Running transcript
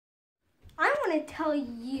want to tell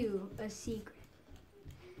you a secret.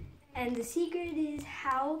 And the secret is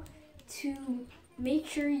how to make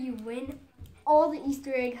sure you win all the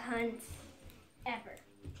Easter egg hunts ever.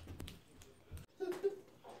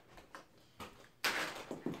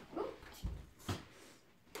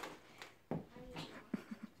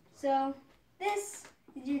 So this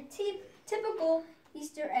is your typical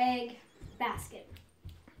Easter egg basket.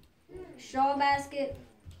 Straw basket,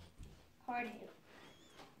 hard handle.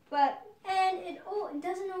 And it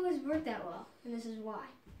doesn't always work that well, and this is why.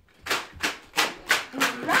 When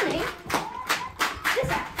you're running, this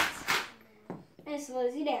happens, and it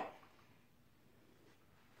slows you down.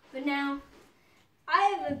 But now,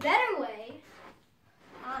 I have a better way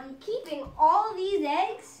on keeping all these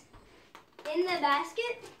eggs in the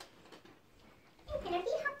basket. I'm gonna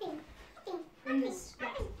be hopping.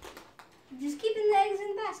 Just keeping the eggs in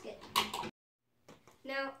the basket.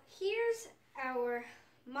 Now, here's our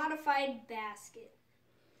modified basket.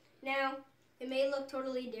 Now, it may look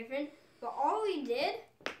totally different, but all we did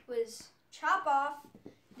was chop off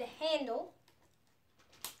the handle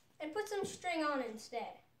and put some string on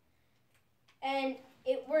instead. And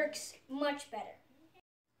it works much better.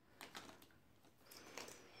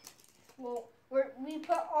 Well, we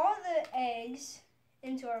put all the eggs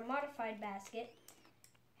into our modified basket,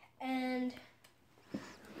 and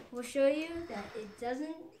we'll show you that it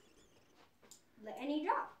doesn't let any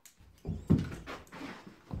drop.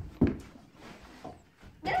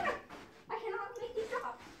 No, I cannot make these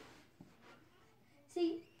drop.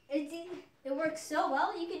 See, it works so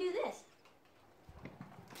well, you can do this.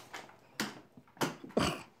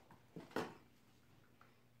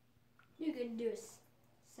 You can do it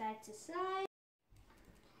side to side.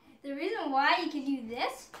 The reason why you can do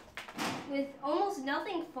this with almost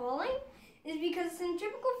nothing falling is because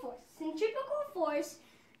centrifugal force. Centrifugal force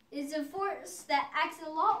is a force that acts a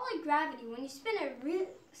lot like gravity when you spin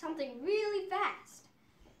something really fast.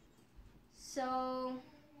 So,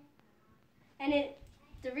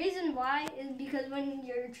 the reason why is because when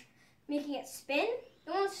you're making it spin, it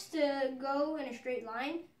wants to go in a straight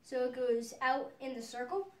line, so it goes out in the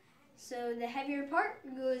circle. So the heavier part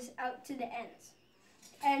goes out to the ends.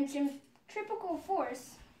 And centrifugal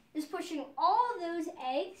force is pushing all those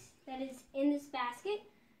eggs that is in this basket.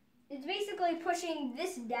 It's basically pushing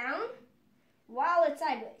this down while it's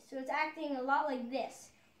sideways. So it's acting a lot like this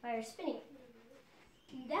while you're spinning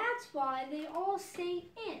it. That's why they all stay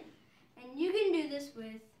in. And you can do this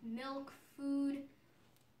with milk, food,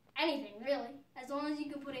 anything really, as long as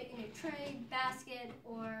you can put it in a tray, basket,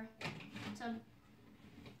 or some,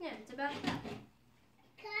 yeah, it's about that.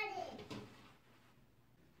 Got it.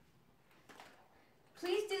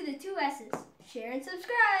 Please do the 2 S's. Share and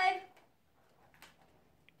subscribe.